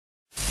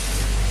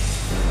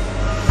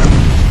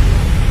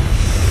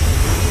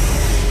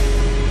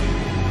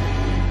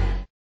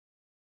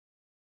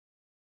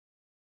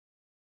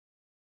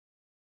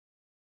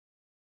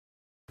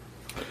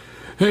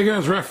Hey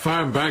guys, Ref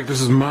 5 back. This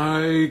is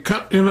my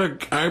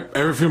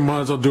every few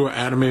months I'll do an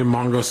anime,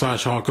 manga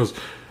slash haul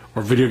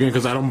or video game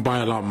because I don't buy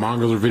a lot of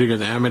mangas or video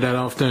games and anime that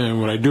often. And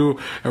when I do,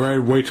 I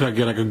wait till I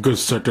get like a good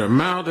certain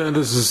amount, and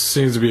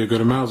seems to be a good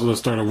amount. So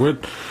let's start it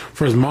with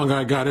first manga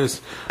I got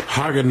is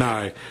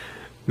Haganai.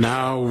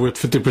 Now with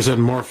 50%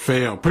 more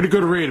fail. Pretty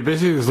good read.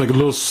 Basically, it's like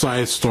little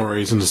side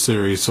stories in the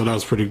series, so that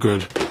was pretty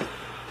good.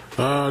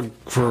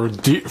 For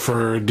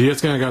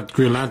DS game, I got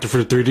Green Lantern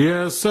for the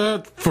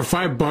 3DS for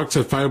 $5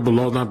 at $5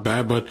 below, not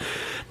bad, but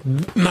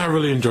not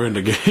really enjoying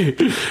the game.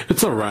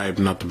 It's alright,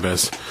 not the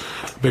best.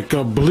 Pick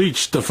up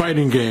Bleach, the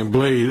fighting game,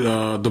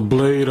 the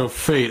Blade of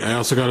Fate. I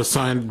also got it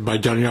signed by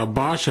Johnny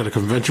Bosch at a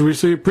convention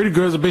recently. Pretty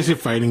good. It's a basic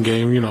fighting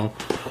game, you know.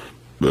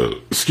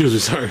 Excuse me,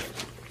 sorry.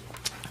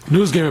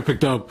 News game I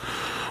picked up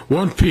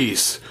One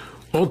Piece.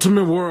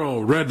 Ultimate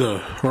World, Red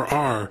or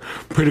R.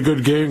 Pretty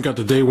good game. Got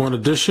the day one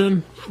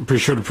edition. Pretty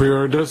sure the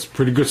pre-order this.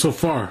 Pretty good so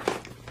far.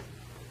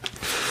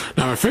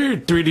 Now my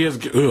favorite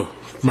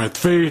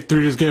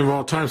 3DS game of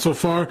all time so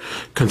far,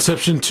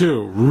 Conception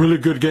 2. Really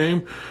good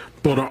game.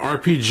 Both an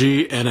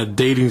RPG and a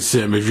dating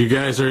sim. If you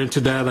guys are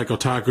into that, like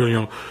Otaku, you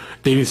know,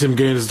 dating sim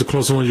game is the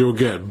closest one you'll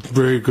get.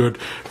 Very good.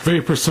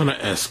 Very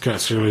Persona-esque,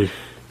 actually.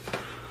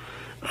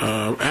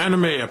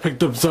 Anime, I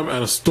picked up some at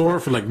a store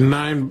for like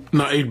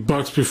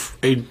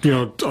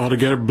 $8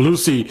 altogether. Blue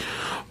Sea,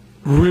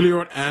 really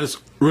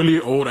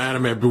old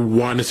anime I've been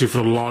wanting to see for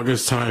the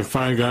longest time.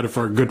 Finally got it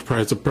for a good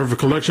price. A perfect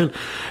collection.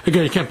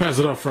 Again, you can't pass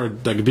it up for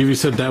like a DVD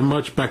set that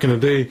much. Back in the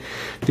day,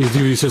 these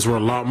DVD sets were a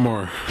lot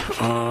more.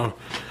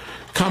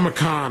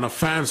 Comic-Con, A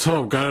Fan's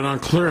Hope, got it on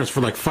clearance for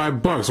like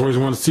 $5. Always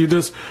want to see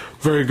this.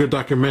 Very good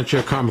documentary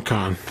at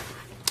Comic-Con.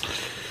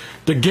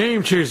 The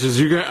Game Chasers,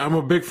 I'm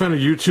a big fan of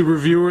YouTube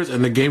reviewers,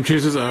 and the Game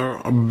Chasers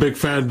are a big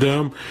fan of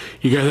them.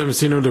 You guys haven't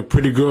seen them, they're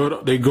pretty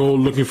good. They go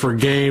looking for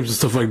games and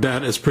stuff like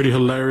that. It's pretty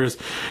hilarious.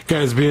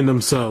 Guys being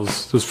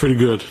themselves. It's pretty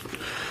good.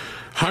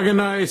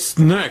 Haganai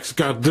next,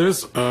 got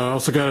this.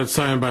 Also got it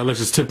signed by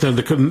Alexis Tipton,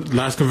 the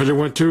last convention I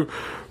went to.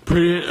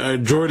 I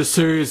enjoyed the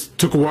series.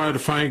 Took a while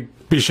to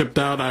be shipped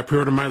out. I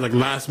pre-ordered mine like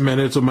last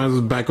minute, so mine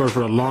was back order for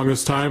the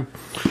longest time.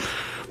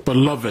 But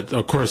love it,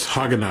 of course,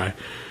 Haganai.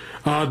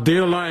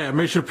 Daylight, I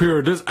made sure to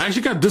pre-order this. I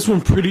actually got this one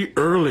pretty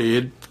early.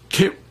 I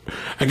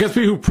guess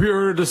people who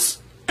pre-ordered this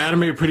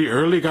anime pretty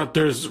early got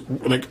theirs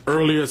like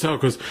early as hell,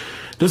 because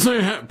this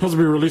is supposed to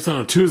be released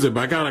on a Tuesday,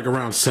 but I got like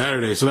around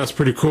Saturday, so that's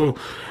pretty cool.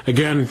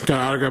 Again,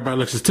 got autographed by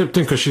Alexis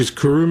Tipton because she's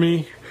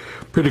Kurumi.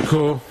 Pretty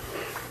cool.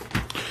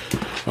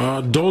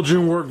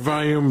 Doujin Work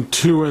Volume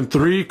 2 and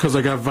 3 because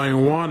I got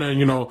Volume 1, and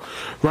you know,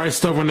 right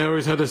stuff when they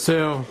always had a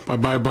sale. I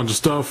buy a bunch of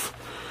stuff.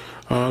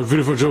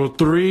 Beautiful Joe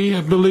 3,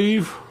 I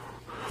believe.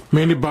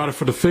 Mainly bought it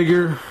for the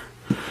figure.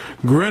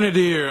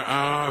 Grenadier,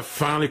 I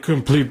finally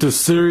complete this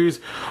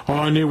series. All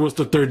I needed was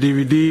the third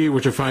DVD,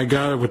 which I finally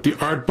got it with the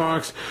art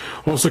box.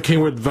 Also came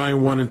with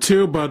Volume 1 and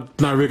 2,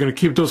 but not really going to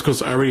keep those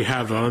because I already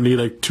have them. I don't need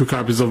like 2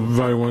 copies of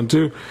Volume 1 and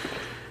 2.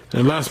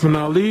 And last but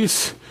not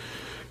least,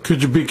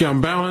 Could You Be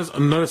Unbalanced?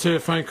 Another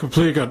series I finally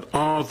complete. Got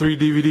all 3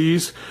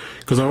 DVDs.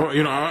 Because,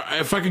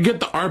 if I could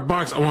get the art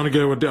box, I want to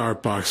get it with the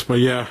art box. But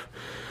yeah.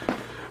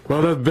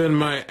 Well, that's been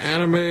my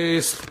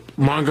anime,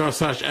 manga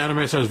slash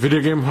anime slash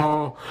video game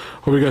haul.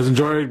 Hope you guys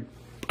enjoyed.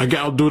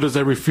 I'll do this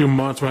every few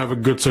months when I have a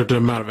good certain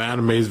amount of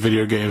animes,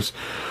 video games.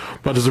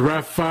 But this is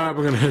Ref 5.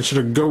 I'm going to hit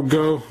you to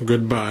go.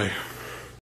 Goodbye.